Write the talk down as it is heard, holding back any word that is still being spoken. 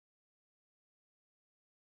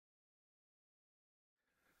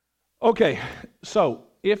Okay, so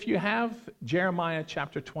if you have Jeremiah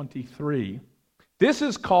chapter 23, this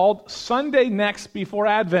is called Sunday next before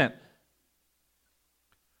Advent.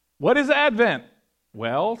 What is Advent?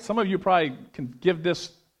 Well, some of you probably can give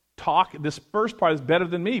this talk. This first part is better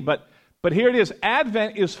than me, but here it is.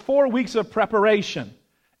 Advent is 4 weeks of preparation.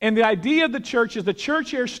 And the idea of the church is the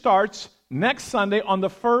church year starts next Sunday on the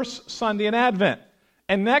first Sunday in Advent.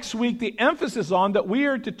 And next week, the emphasis on that we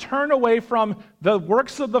are to turn away from the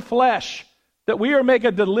works of the flesh, that we are make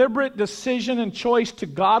a deliberate decision and choice to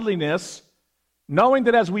godliness, knowing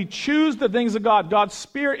that as we choose the things of God, God's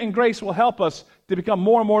Spirit and grace will help us to become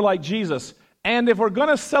more and more like Jesus. And if we're going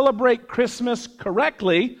to celebrate Christmas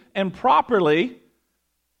correctly and properly,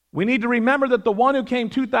 we need to remember that the one who came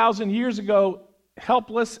 2,000 years ago,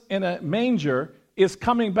 helpless in a manger, is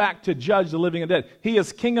coming back to judge the living and dead. He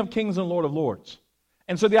is King of kings and Lord of lords.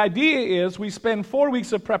 And so the idea is we spend 4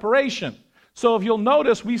 weeks of preparation. So if you'll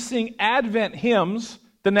notice, we sing Advent hymns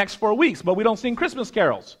the next 4 weeks, but we don't sing Christmas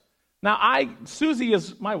carols. Now, Susie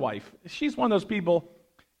is my wife. She's one of those people,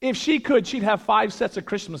 if she could, she'd have 5 sets of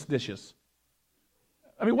Christmas dishes.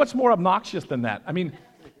 I mean, what's more obnoxious than that? I mean,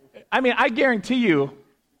 I guarantee you,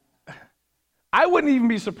 I wouldn't even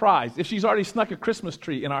be surprised if she's already snuck a Christmas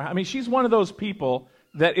tree in our house. I mean, she's one of those people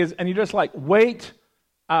that is, and you're just like, wait.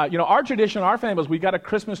 Our tradition, our family, is we got a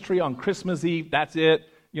Christmas tree on Christmas Eve. That's it.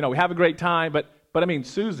 We have a great time. But I mean,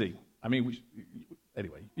 Susie,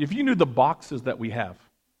 anyway, if you knew the boxes that we have,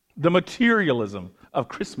 the materialism of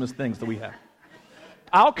Christmas things that we have.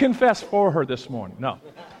 I'll confess for her this morning. No.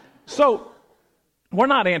 So, we're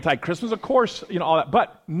not anti-Christmas, of course, all that.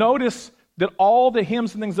 But notice that all the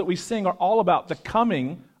hymns and things that we sing are all about the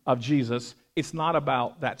coming of Jesus. It's not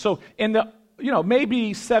about that. So, in the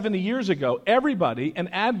maybe 70 years ago, everybody in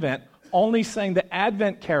Advent only sang the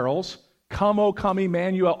Advent carols, Come, O Come,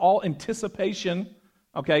 Emmanuel, all anticipation,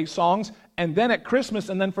 songs. And then at Christmas,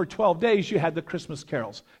 and then for 12 days, you had the Christmas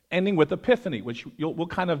carols, ending with Epiphany, which we'll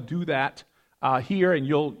kind of do that here, and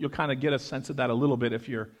you'll kind of get a sense of that a little bit if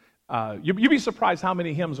you'll be surprised how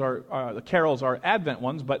many hymns the carols are Advent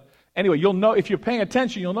ones. But anyway, you'll know, if you're paying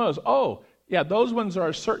attention, you'll notice, yeah, those ones are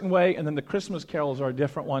a certain way, and then the Christmas carols are a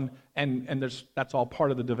different one, and that's all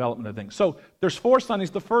part of the development of things. So there's 4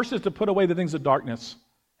 Sundays. The first is to put away the things of darkness.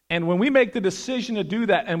 And when we make the decision to do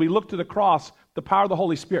that and we look to the cross, the power of the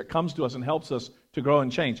Holy Spirit comes to us and helps us to grow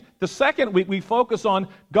and change. The second week, we focus on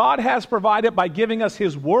God has provided by giving us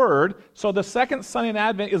His Word. So the second Sunday in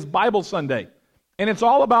Advent is Bible Sunday. And it's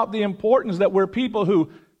all about the importance that we're people who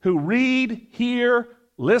read, hear,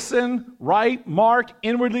 listen, write, mark,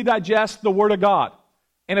 inwardly digest the Word of God.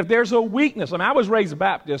 And if there's a weakness, I was raised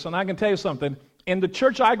Baptist, and I can tell you something, in the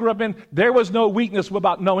church I grew up in, there was no weakness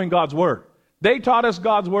about knowing God's Word. They taught us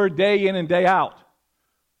God's Word day in and day out.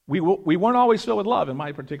 We weren't always filled with love, in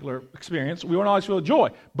my particular experience. We weren't always filled with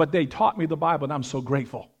joy, but they taught me the Bible, and I'm so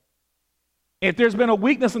grateful. If there's been a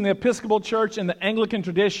weakness in the Episcopal Church and the Anglican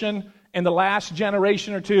tradition in the last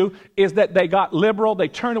generation or two, is that they got liberal, they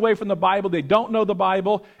turned away from the Bible, they don't know the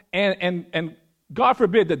Bible, and God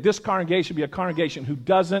forbid that this congregation be a congregation who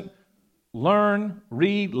doesn't learn,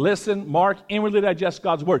 read, listen, mark, inwardly digest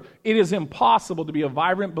God's Word. It is impossible to be a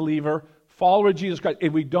vibrant believer, follower of Jesus Christ,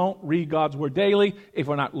 if we don't read God's Word daily, if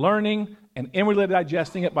we're not learning and inwardly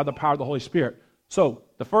digesting it by the power of the Holy Spirit. So,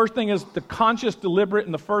 the first thing is the conscious, deliberate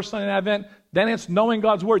in the first Sunday in Advent. Then it's knowing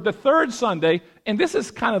God's Word. The third Sunday, and this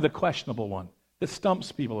is kind of the questionable one that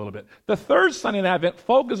stumps people a little bit. The third Sunday in Advent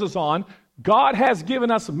focuses on God has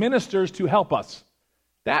given us ministers to help us.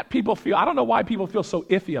 That people feel, I don't know why people feel so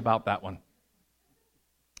iffy about that one.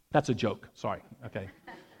 That's a joke. Sorry. Okay.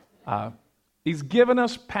 He's given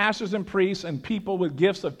us pastors and priests and people with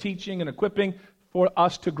gifts of teaching and equipping for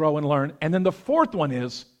us to grow and learn. And then the fourth one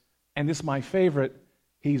is, and this is my favorite,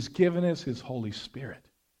 He's given us His Holy Spirit.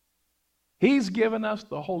 He's given us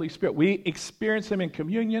the Holy Spirit. We experience Him in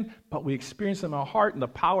communion, but we experience Him in our heart and the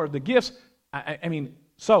power of the gifts.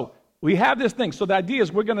 So we have this thing. So the idea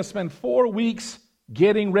is we're going to spend 4 weeks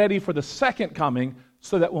getting ready for the second coming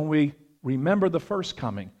so that when we remember the first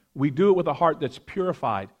coming, we do it with a heart that's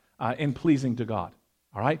purified and pleasing to God.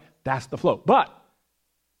 All right? That's the flow. But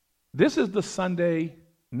this is the Sunday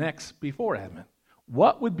next before Advent.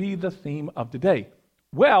 What would be the theme of today?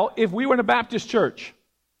 Well, if we were in a Baptist church,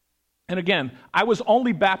 and again, I was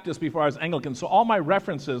only Baptist before I was Anglican, so all my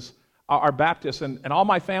references are Baptist, and all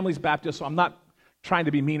my family's Baptist, so I'm not trying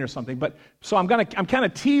to be mean or something, but so I'm kind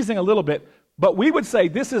of teasing a little bit, but we would say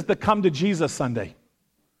this is the Come to Jesus Sunday.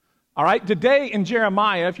 All right, today in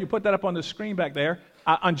Jeremiah, if you put that up on the screen back there,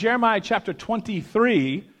 on Jeremiah chapter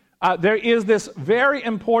 23, there is this very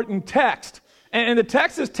important text, and the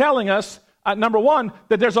text is telling us Number one,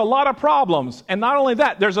 that there's a lot of problems. And not only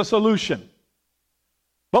that, there's a solution.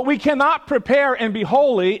 But we cannot prepare and be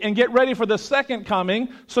holy and get ready for the second coming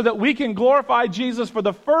so that we can glorify Jesus for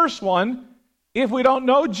the first one if we don't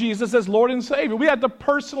know Jesus as Lord and Savior. We have to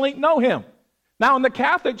personally know him. Now, in the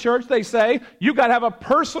Catholic Church, they say you've got to have a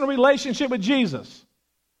personal relationship with Jesus.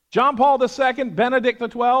 John Paul II, Benedict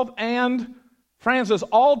XII, and Francis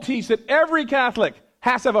all teach that every Catholic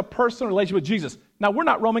has to have a personal relationship with Jesus. Now, we're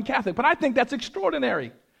not Roman Catholic, but I think that's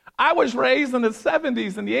extraordinary. I was raised in the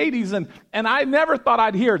 70s and the 80s, and I never thought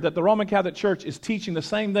I'd hear that the Roman Catholic Church is teaching the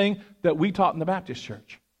same thing that we taught in the Baptist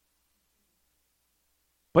Church.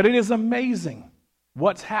 But it is amazing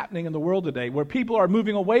what's happening in the world today, where people are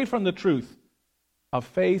moving away from the truth of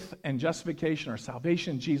faith and justification or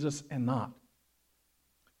salvation in Jesus and not.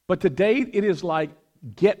 But today it is like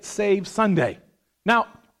Get Saved Sunday. Now,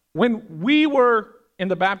 when we were in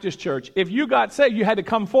the Baptist Church, if you got saved, you had to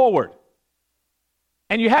come forward.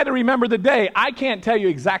 And you had to remember the day. I can't tell you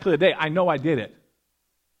exactly the day. I know I did it.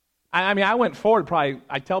 I mean, I went forward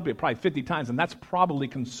I tell people, probably 50 times, and that's probably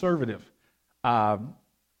conservative. I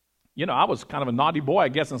was kind of a naughty boy, I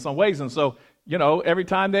guess, in some ways. And so, every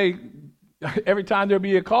time there'd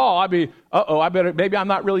be a call, I'd be, maybe I'm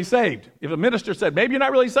not really saved. If a minister said, maybe you're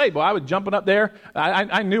not really saved, well, I was jumping up there.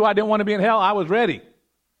 I knew I didn't want to be in hell. I was ready.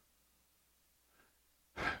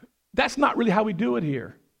 That's not really how we do it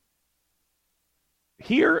here.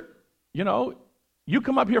 Here, you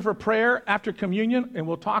come up here for prayer after communion, and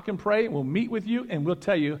we'll talk and pray, and we'll meet with you, and we'll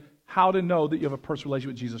tell you how to know that you have a personal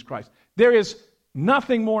relationship with Jesus Christ. There is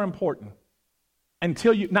nothing more important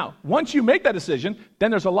now, once you make that decision,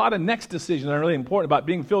 then there's a lot of next decisions that are really important about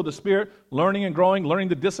being filled with the Spirit, learning and growing, learning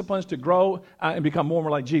the disciplines to grow and become more and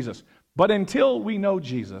more like Jesus. But until we know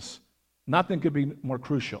Jesus, nothing could be more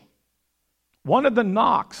crucial. One of the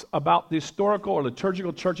knocks about the historical or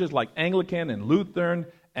liturgical churches like Anglican and Lutheran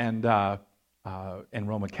and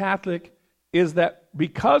Roman Catholic is that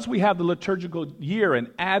because we have the liturgical year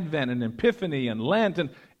and Advent and Epiphany and Lent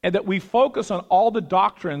and that we focus on all the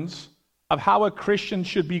doctrines of how a Christian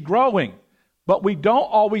should be growing, but we don't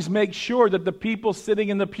always make sure that the people sitting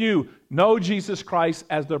in the pew know Jesus Christ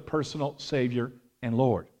as their personal Savior and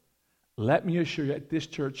Lord. Let me assure you, at this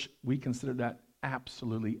church, we consider that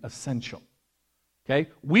absolutely essential. Okay?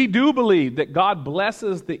 We do believe that God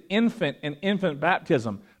blesses the infant in infant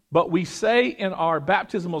baptism, but we say in our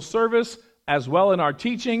baptismal service, as well in our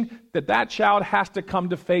teaching, that child has to come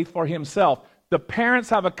to faith for himself. The parents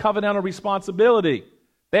have a covenantal responsibility.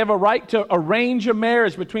 They have a right to arrange a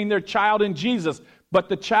marriage between their child and Jesus, but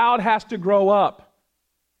the child has to grow up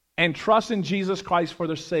and trust in Jesus Christ for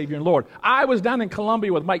their Savior and Lord. I was down in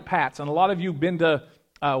Columbia with Mike Patz, and a lot of you have been to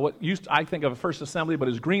what used to, I think of a First Assembly, but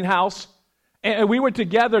it's Greenhouse. And we were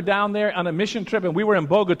together down there on a mission trip, and we were in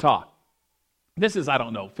Bogota. This is,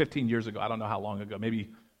 15 years ago. I don't know how long ago. Maybe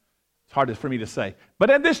it's hard for me to say. But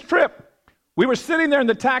at this trip, we were sitting there in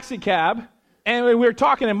the taxi cab, and we were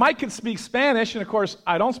talking, and Mike could speak Spanish, and of course,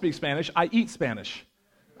 I don't speak Spanish. I eat Spanish.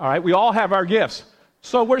 All right? We all have our gifts.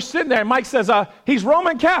 So we're sitting there, and Mike says, he's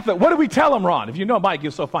Roman Catholic. What do we tell him, Ron? If you know Mike,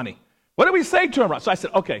 he's so funny. What do we say to him, Ron? So I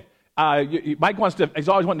said, okay, Mike he's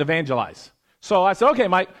always wanting to evangelize. So I said, okay,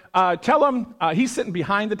 Mike, tell him, he's sitting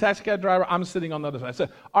behind the taxi cab driver, I'm sitting on the other side. I said,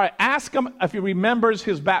 all right, ask him if he remembers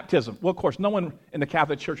his baptism. Well, of course, no one in the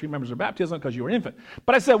Catholic Church remembers their baptism because you were an infant.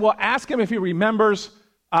 But I said, well, ask him if he remembers,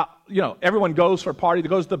 everyone goes for a party, that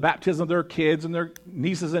goes to the baptism of their kids and their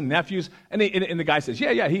nieces and nephews. And the guy says,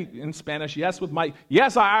 yeah, he, in Spanish, yes, with Mike,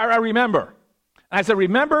 yes, I remember. And I said,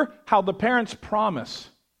 remember how the parents promise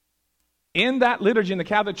in that liturgy in the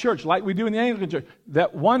Catholic Church, like we do in the Anglican Church,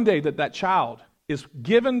 that one day that child is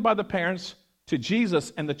given by the parents to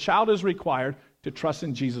Jesus, and the child is required to trust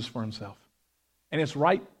in Jesus for himself. And it's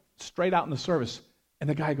right straight out in the service. And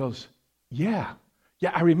the guy goes, yeah,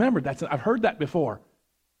 I remember that. I've heard that before.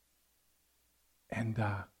 And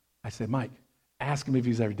I said, Mike, ask him if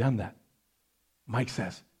he's ever done that. Mike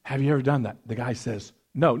says, have you ever done that? The guy says,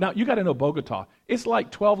 no. Now, you got to know Bogota. It's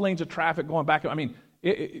like 12 lanes of traffic going back.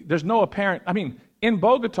 There's no apparent, in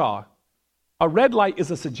Bogota, a red light is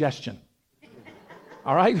a suggestion.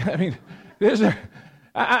 All right?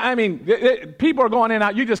 People are going in and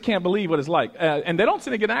out. You just can't believe what it's like. And they don't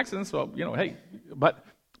seem to get accidents, so, hey. But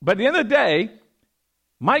at the end of the day,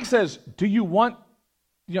 Mike says, do you want,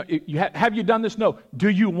 have you done this? No. Do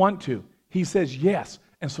you want to? He says, yes.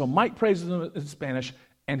 And so Mike praises him in Spanish,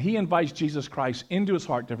 and he invites Jesus Christ into his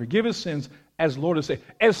heart to forgive his sins as Lord and Savior.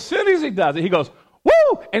 As soon as he does it, he goes,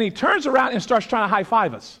 woo! And he turns around and starts trying to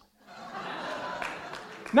high-five us.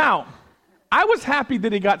 Now, I was happy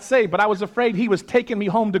that he got saved, but I was afraid he was taking me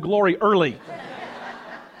home to glory early.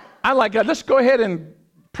 I like, let's go ahead and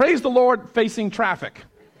praise the Lord facing traffic.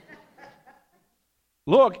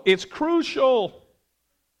 Look, it's crucial.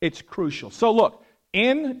 It's crucial. So look,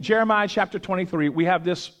 in Jeremiah chapter 23, we have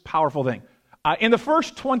this powerful thing. In the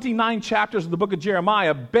first 29 chapters of the book of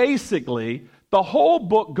Jeremiah, basically, the whole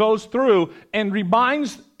book goes through and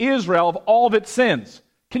reminds Israel of all of its sins.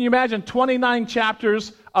 Can you imagine 29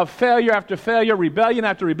 chapters of failure after failure, rebellion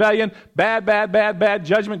after rebellion, bad,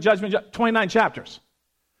 judgment, 29 chapters.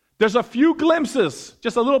 There's a few glimpses,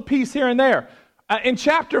 just a little piece here and there. In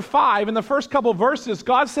chapter 5, in the first couple verses,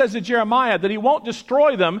 God says to Jeremiah that he won't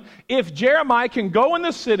destroy them if Jeremiah can go in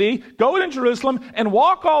the city, go in Jerusalem, and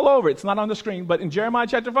walk all over. It's not on the screen, but in Jeremiah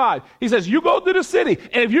chapter 5, he says, you go to the city,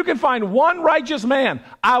 and if you can find one righteous man,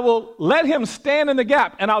 I will let him stand in the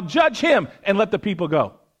gap, and I'll judge him and let the people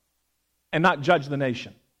go, and not judge the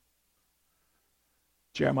nation.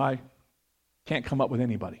 Jeremiah can't come up with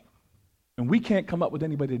anybody. And we can't come up with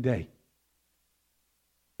anybody today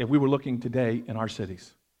if we were looking today in our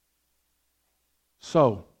cities.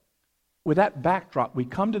 So, with that backdrop, we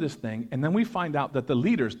come to this thing, and then we find out that the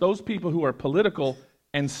leaders, those people who are political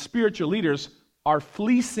and spiritual leaders, are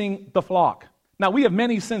fleecing the flock. Now, we have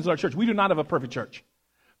many sins in our church. We do not have a perfect church.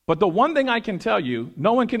 But the one thing I can tell you,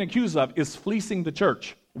 no one can accuse of, is fleecing the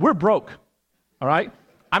church. We're broke, all right?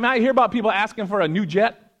 I mean, I hear about people asking for a new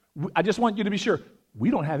jet. I just want you to be sure, we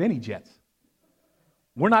don't have any jets.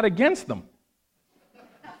 We're not against them.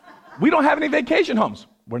 We don't have any vacation homes.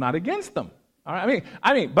 We're not against them. All right?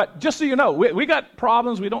 I mean, but just so you know, we got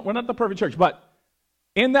problems. We're not the perfect church. But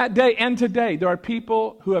in that day and today, there are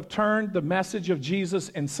people who have turned the message of Jesus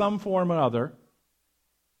in some form or other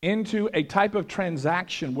into a type of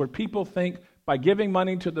transaction where people think by giving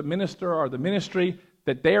money to the minister or the ministry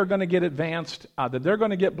that they are going to get advanced, that they're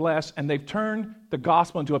going to get blessed, and they've turned the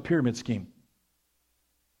gospel into a pyramid scheme.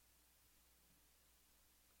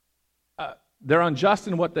 They're unjust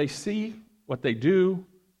in what they see, what they do,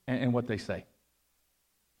 and what they say.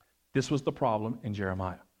 This was the problem in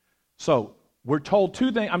Jeremiah. So, we're told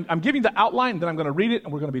two things. I'm giving the outline, then I'm going to read it,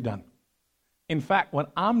 and we're going to be done. In fact, when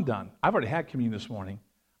I'm done, I've already had communion this morning,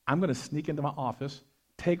 I'm going to sneak into my office,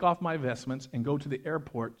 take off my vestments, and go to the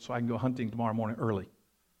airport so I can go hunting tomorrow morning early.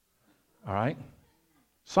 All right?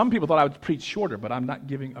 Some people thought I would preach shorter, but I'm not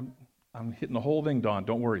giving, I'm hitting the whole thing, Don.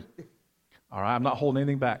 Don't worry. All right? I'm not holding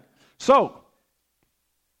anything back. So,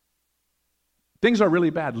 things are really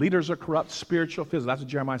bad. Leaders are corrupt, spiritual, physical. That's what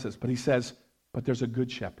Jeremiah says. But he says, but there's a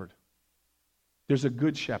good shepherd. There's a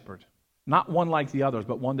good shepherd. Not one like the others,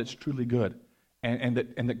 but one that's truly good. And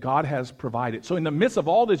that God has provided. So in the midst of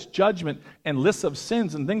all this judgment and lists of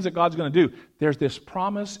sins and things that God's going to do, there's this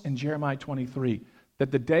promise in Jeremiah 23 that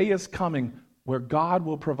the day is coming where God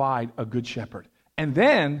will provide a good shepherd. And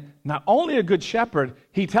then, not only a good shepherd,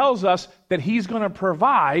 he tells us that he's going to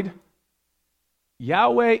provide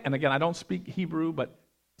Yahweh, and again, I don't speak Hebrew, but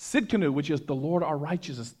Sidkenu, which is the Lord our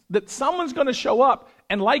righteousness, that someone's going to show up,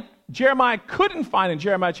 and like Jeremiah couldn't find in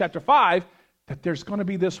Jeremiah chapter 5, that there's going to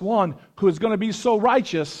be this one who is going to be so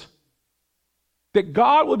righteous that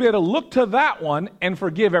God will be able to look to that one and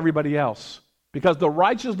forgive everybody else, because the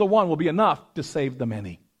righteous, the one, will be enough to save the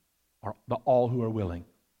many, or the all who are willing.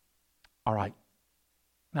 All right.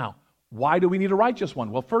 Now, why do we need a righteous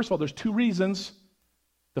one? Well, first of all, there's two reasons.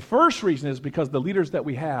 The first reason is because the leaders that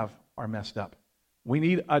we have are messed up. We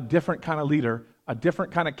need a different kind of leader, a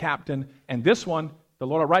different kind of captain, and this one, the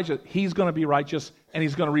Lord of righteousness, he's going to be righteous, and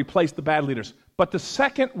he's going to replace the bad leaders. But the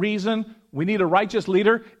second reason we need a righteous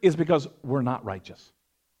leader is because we're not righteous.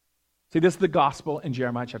 See, this is the gospel in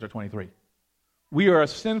Jeremiah chapter 23. We are a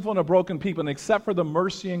sinful and a broken people, and except for the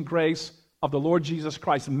mercy and grace of the Lord Jesus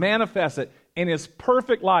Christ manifested in his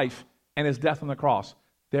perfect life and his death on the cross,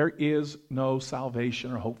 there is no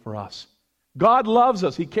salvation or hope for us. God loves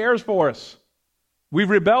us. He cares for us. We've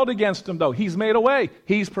rebelled against him, though. He's made a way.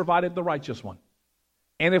 He's provided the righteous one.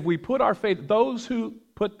 And if we put our faith, those who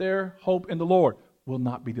put their hope in the Lord will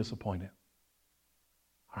not be disappointed.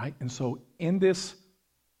 All right? And so in this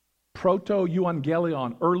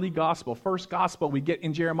proto-evangelion, early gospel, first gospel we get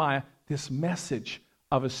in Jeremiah, this message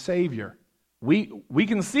of a Savior. We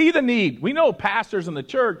can see the need. We know pastors in the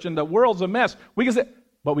church and the world's a mess. We can say,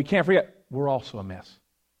 but we can't forget, we're also a mess.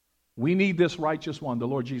 We need this righteous one, the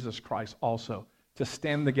Lord Jesus Christ, also, to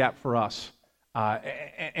stand in the gap for us.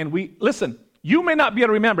 And we, listen, you may not be able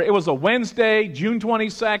to remember. It was a Wednesday, June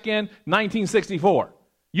 22nd, 1964.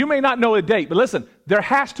 You may not know a date, but listen, there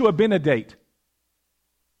has to have been a date.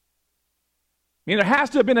 I mean, there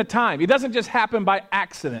has to have been a time. It doesn't just happen by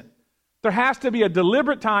accident. There has to be a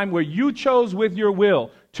deliberate time where you chose with your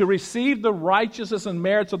will to receive the righteousness and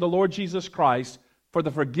merits of the Lord Jesus Christ for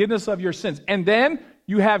the forgiveness of your sins. And then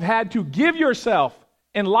you have had to give yourself,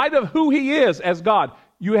 in light of who he is as God,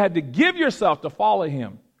 you had to give yourself to follow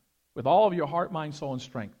him with all of your heart, mind, soul, and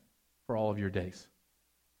strength for all of your days.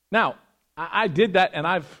 Now, I did that, and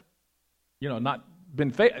I've, not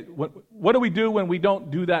been faithful. What do we do when we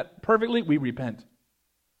don't do that perfectly? We repent.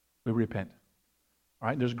 We repent. All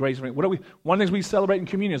right, there's grace. One of the things we celebrate in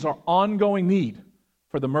communion is our ongoing need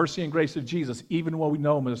for the mercy and grace of Jesus, even while we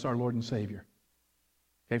know him as our Lord and Savior.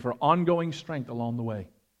 Okay, for ongoing strength along the way.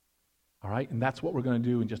 All right, and that's what we're going to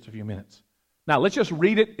do in just a few minutes. Now, let's just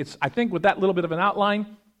read it. I think with that little bit of an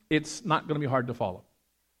outline, it's not going to be hard to follow.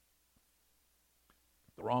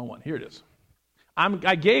 The wrong one. Here it is.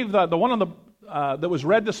 I gave the one on the that was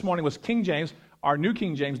read this morning was King James, our New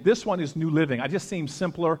King James. This one is New Living. I just seemed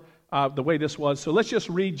simpler the way this was. So let's just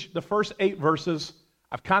read the first 8 verses.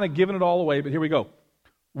 I've kind of given it all away, but here we go.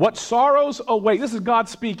 What sorrows await, this is God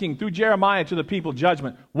speaking through Jeremiah to the people,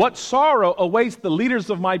 judgment. What sorrow awaits the leaders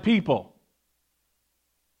of my people?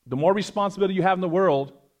 The more responsibility you have in the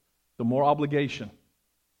world, the more obligation.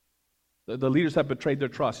 The leaders have betrayed their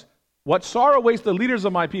trust. What sorrow awaits the leaders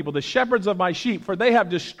of my people, the shepherds of my sheep, for they have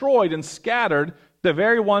destroyed and scattered the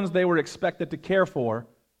very ones they were expected to care for,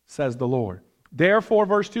 says the Lord. Therefore,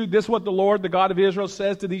 verse 2, this is what the Lord, the God of Israel,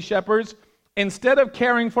 says to these shepherds. Instead of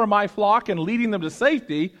caring for my flock and leading them to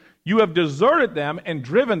safety, you have deserted them and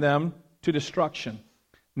driven them to destruction.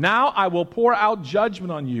 Now I will pour out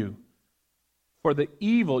judgment on you for the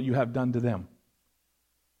evil you have done to them.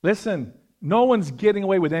 Listen, no one's getting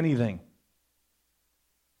away with anything.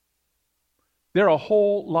 There are a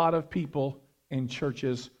whole lot of people in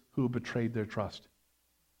churches who betrayed their trust.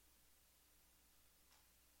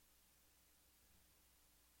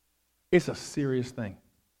 It's a serious thing.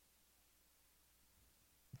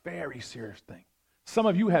 Very serious thing. Some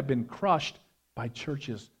of you have been crushed by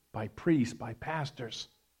churches, by priests, by pastors,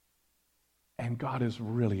 and God is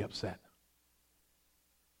really upset.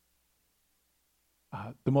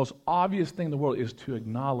 The most obvious thing in the world is to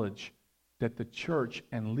acknowledge that the church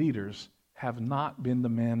and leaders have not been the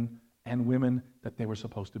men and women that they were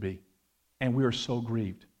supposed to be. And we are so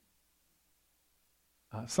grieved.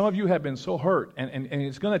 Some of you have been so hurt, and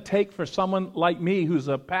it's going to take for someone like me who's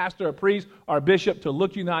a pastor, a priest, or a bishop to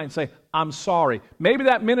look you in the eye and say, I'm sorry. Maybe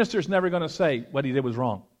that minister's never going to say what he did was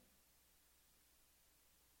wrong.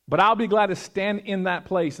 But I'll be glad to stand in that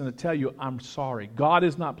place and to tell you, I'm sorry. God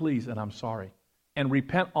is not pleased, and I'm sorry. And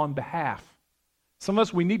repent on behalf. Some of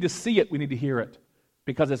us, we need to see it, we need to hear it,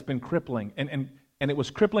 because it's been crippling. And it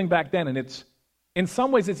was crippling back then, and it's, in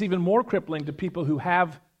some ways, it's even more crippling to people who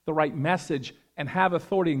have the right message and have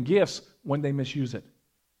authority and gifts when they misuse it.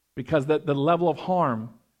 Because the level of harm,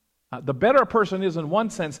 the better a person is in one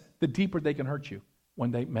sense, the deeper they can hurt you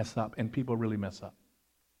when they mess up, and people really mess up.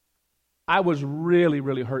 I was really,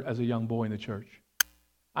 really hurt as a young boy in the church.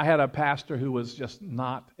 I had a pastor who was just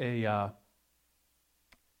not a,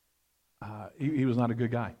 he was not a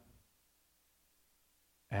good guy.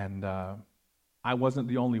 And I wasn't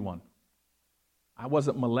the only one. I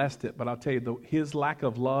wasn't molested, but I'll tell you, his lack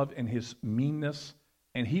of love and his meanness,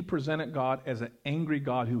 and he presented God as an angry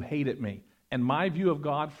God who hated me. And my view of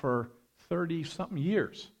God for 30-something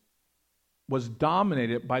years was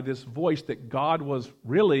dominated by this voice that God was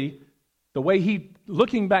really, the way he,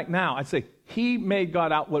 looking back now, I'd say, he made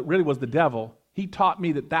God out what really was the devil. He taught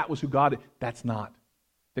me that was who God is. That's not.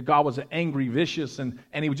 That God was an angry, vicious, and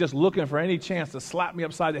he was just looking for any chance to slap me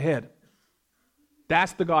upside the head.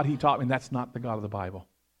 That's the God he taught me, and that's not the God of the Bible.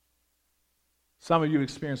 Some of you have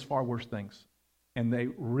experienced far worse things, and they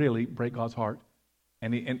really break God's heart.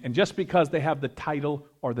 And just because they have the title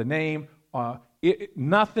or the name,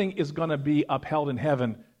 nothing is going to be upheld in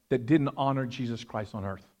heaven that didn't honor Jesus Christ on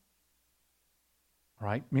earth. All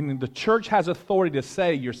right? Meaning the church has authority to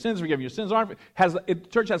say your sins are forgiven, your sins aren't. The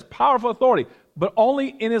church has powerful authority, but only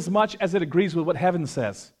in as much as it agrees with what heaven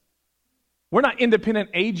says. We're not independent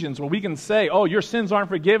agents where we can say, oh, your sins aren't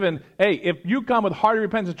forgiven. Hey, if you come with hearty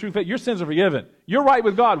repentance and true faith, your sins are forgiven. You're right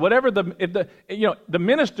with God. Whatever the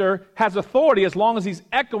minister has authority as long as he's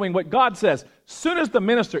echoing what God says. As soon as the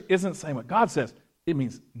minister isn't saying what God says, it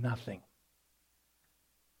means nothing.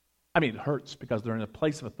 I mean, it hurts because they're in a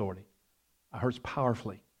place of authority. It hurts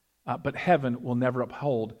powerfully. But heaven will never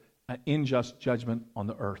uphold an unjust judgment on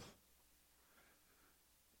the earth.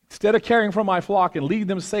 Instead of caring for my flock and leading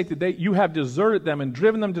them to safety, you have deserted them and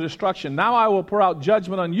driven them to destruction. Now I will pour out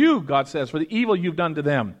judgment on you, God says, for the evil you've done to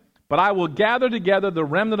them. But I will gather together the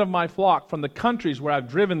remnant of my flock from the countries where I've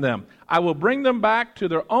driven them. I will bring them back to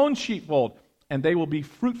their own sheepfold, and they will be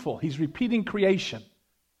fruitful. He's repeating creation. He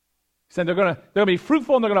said they're going to be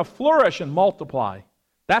fruitful and they're going to flourish and multiply.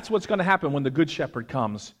 That's what's going to happen when the Good Shepherd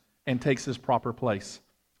comes and takes his proper place.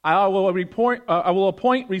 I will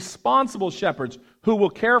appoint responsible shepherds who will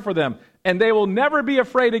care for them, and they will never be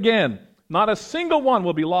afraid again. Not a single one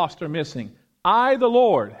will be lost or missing. I, the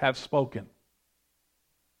Lord, have spoken.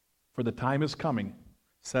 For the time is coming,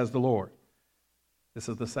 says the Lord. This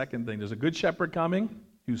is the second thing. There's a good shepherd coming,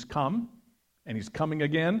 who's come, and he's coming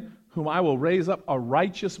again, whom I will raise up a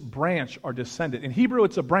righteous branch or descendant. In Hebrew,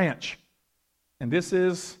 it's a branch. And this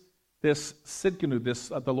is this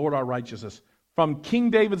Sidkenu, the Lord our righteousness. From King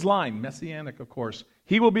David's line, messianic, of course.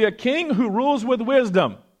 He will be a king who rules with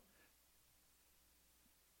wisdom.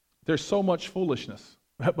 There's so much foolishness,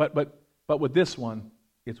 but with this one,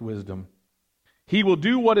 it's wisdom. He will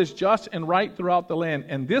do what is just and right throughout the land,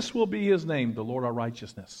 and this will be his name, the Lord our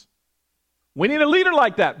righteousness. We need a leader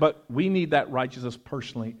like that, but we need that righteousness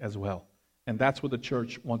personally as well. And that's what the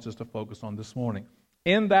church wants us to focus on this morning.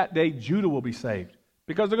 In that day, Judah will be saved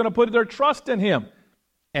because they're going to put their trust in him,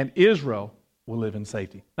 and Israel will live in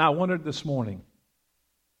safety. Now, I wondered this morning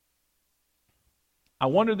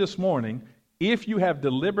if you have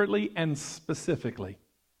deliberately and specifically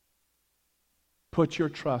put your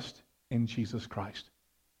trust in Jesus Christ.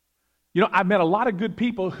 You know, I've met a lot of good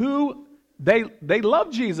people who they love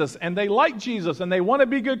Jesus and they like Jesus and they want to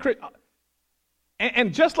be good Christians.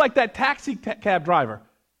 And just like that taxi cab driver,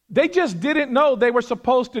 they just didn't know they were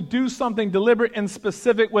supposed to do something deliberate and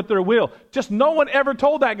specific with their will. Just no one ever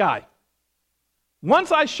told that guy.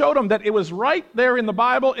 Once I showed him that it was right there in the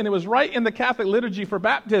Bible and it was right in the Catholic liturgy for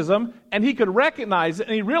baptism, and he could recognize it,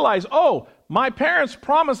 and he realized, oh, my parents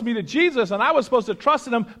promised me to Jesus and I was supposed to trust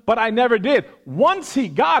in him, but I never did. Once he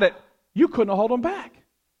got it, you couldn't hold him back.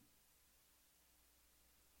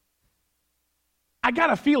 I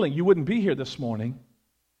got a feeling you wouldn't be here this morning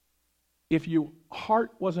if your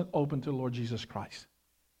heart wasn't open to the Lord Jesus Christ.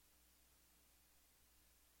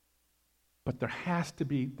 But there has to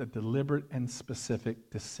be the deliberate and specific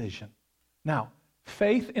decision. Now,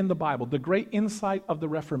 faith in the Bible, the great insight of the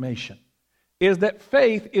Reformation, is that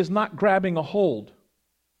faith is not grabbing a hold.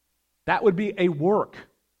 That would be a work,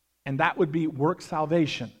 and that would be work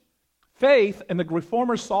salvation. Faith, and the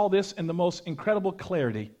Reformers saw this in the most incredible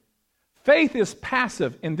clarity, faith is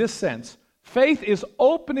passive in this sense. Faith is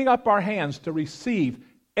opening up our hands to receive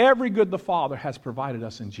every good the Father has provided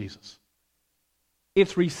us in Jesus.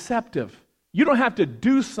 It's receptive. You don't have to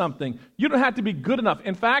do something. You don't have to be good enough.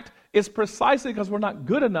 In fact, it's precisely because we're not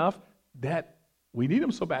good enough that we need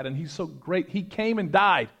him so bad, and he's so great. He came and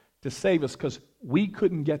died to save us because we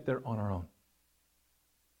couldn't get there on our own.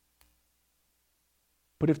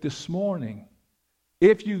 But if this morning,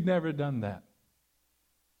 if you've never done that,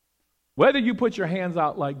 whether you put your hands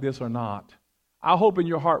out like this or not, I hope in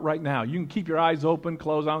your heart right now, you can keep your eyes open,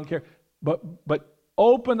 closed, I don't care, but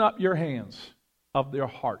open up your hands of your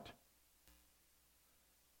heart.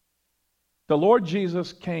 The Lord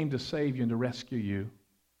Jesus came to save you and to rescue you.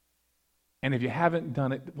 And if you haven't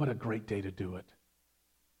done it, what a great day to do it.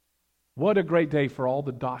 What a great day for all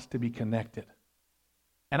the dots to be connected.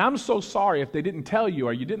 And I'm so sorry if they didn't tell you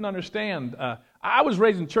or you didn't understand. I was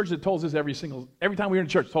raised in church that told us this every time we were in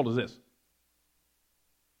church, told us this.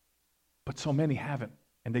 But so many haven't,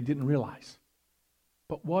 and they didn't realize.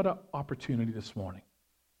 But what an opportunity this morning.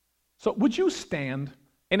 So would you stand,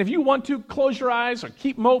 and if you want to, close your eyes or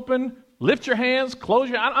keep them open, lift your hands, close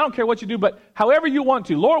your eyes. I don't care what you do, but however you want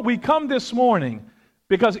to. Lord, we come this morning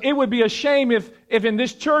because it would be a shame if in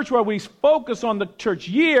this church where we focus on the church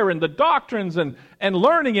year and the doctrines and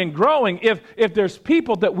learning and growing, if there's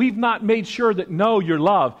people that we've not made sure that know your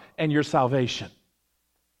love and your salvation.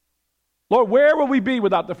 Lord, where will we be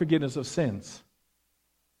without the forgiveness of sins?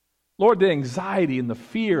 Lord, the anxiety and the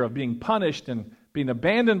fear of being punished and being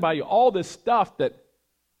abandoned by you, all this stuff that,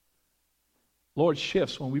 Lord,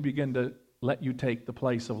 shifts when we begin to let you take the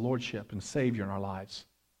place of lordship and Savior in our lives.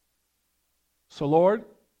 So, Lord,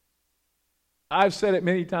 I've said it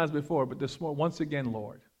many times before, but this morning, once again,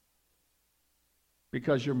 Lord,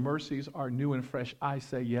 because your mercies are new and fresh, I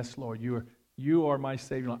say, yes, Lord, you are my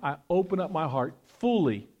Savior. I open up my heart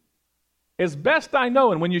fully, as best I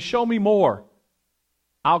know, and when you show me more,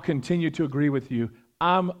 I'll continue to agree with you.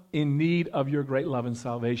 I'm in need of your great love and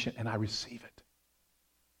salvation, and I receive it.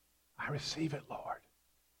 I receive it, Lord.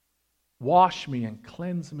 Wash me and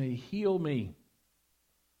cleanse me, heal me.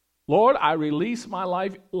 Lord, I release my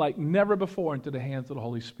life like never before into the hands of the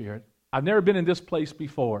Holy Spirit. I've never been in this place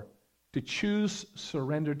before to choose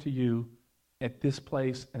surrender to you at this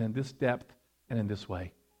place and in this depth and in this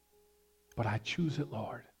way. But I choose it,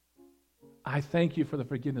 Lord. I thank you for the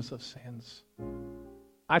forgiveness of sins.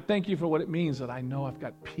 I thank you for what it means that I know I've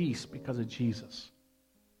got peace because of Jesus.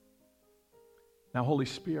 Now, Holy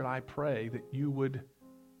Spirit, I pray that you would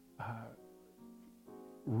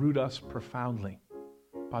root us profoundly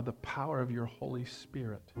by the power of your Holy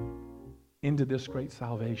Spirit into this great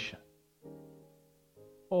salvation.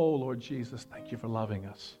 Oh, Lord Jesus, thank you for loving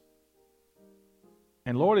us.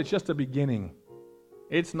 And Lord, it's just a beginning.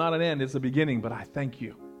 It's not an end, it's a beginning, but I thank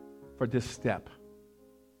you for this step.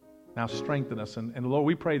 Now strengthen us. And Lord,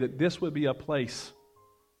 we pray that this would be a place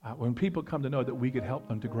when people come to know that we could help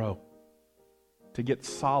them to grow, to get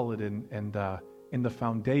solid and in the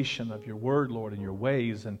foundation of your word, Lord, and your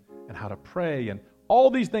ways and how to pray and all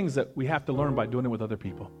these things that we have to learn by doing it with other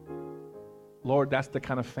people. Lord, that's the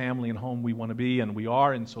kind of family and home we want to be, and we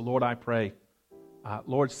are. And so, Lord, I pray,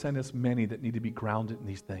 Lord, send us many that need to be grounded in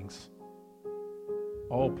these things.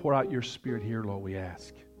 Oh, pour out your Spirit here, Lord, we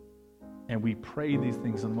ask. And we pray these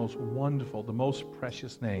things in the most wonderful, the most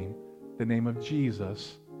precious name, the name of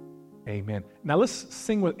Jesus. Amen. Now let's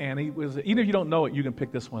sing with Annie. Even if you don't know it, you can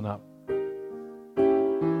pick this one up.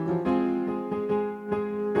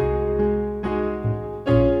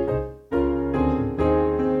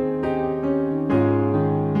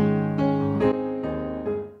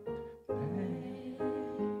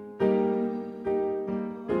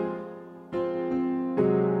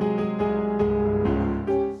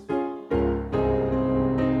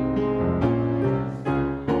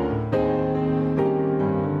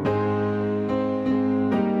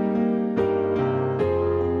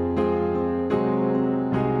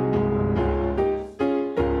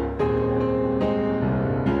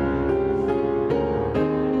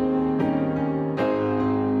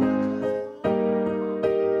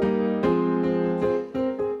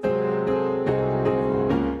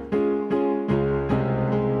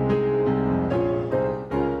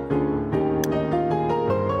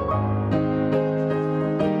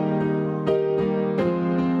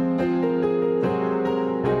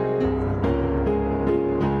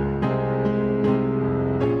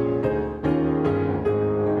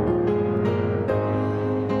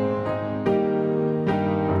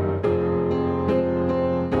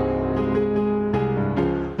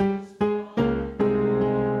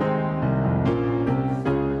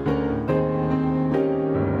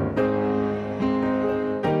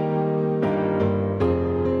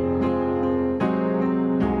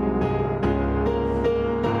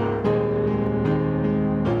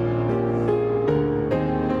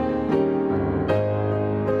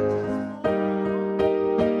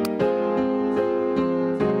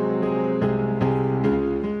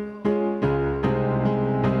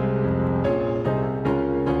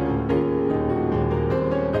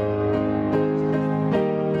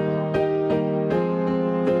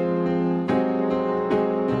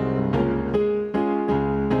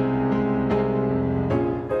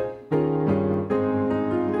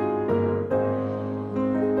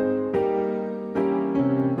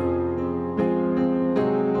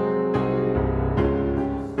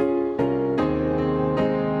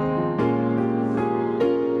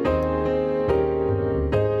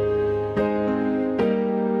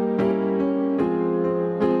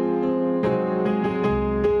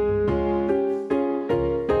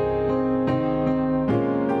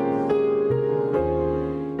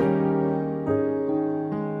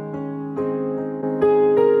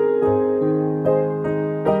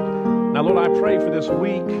 Now, Lord, I pray for this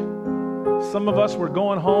week. Some of us, we're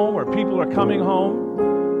going home or people are coming home.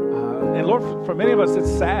 And Lord, for many of us,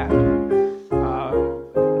 it's sad. Lord,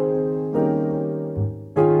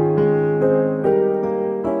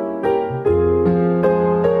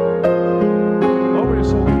 we're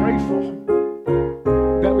so grateful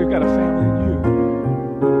that we've got a family in you.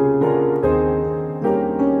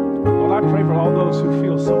 Lord, I pray for all those who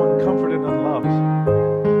feel so uncomforted and unloved.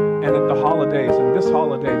 And at the holidays, and this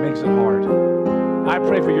holiday makes it hard. I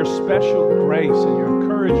pray for your special grace and your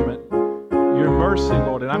encouragement, your mercy,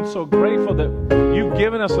 Lord. And I'm so grateful that you've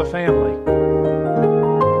given us a family.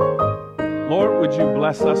 Lord, would you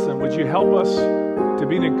bless us and would you help us to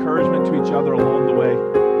be an encouragement to each other along the way?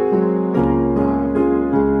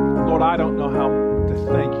 Lord, I don't know how to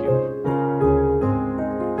thank you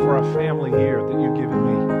for a family here that you've given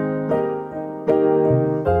me.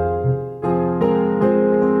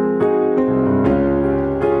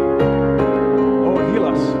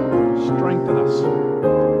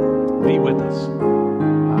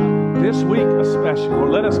 This week especially, Lord,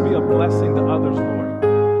 let us be a blessing to others, Lord.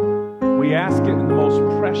 We ask it in the most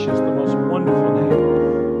precious, the most wonderful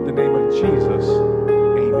name, the name of Jesus.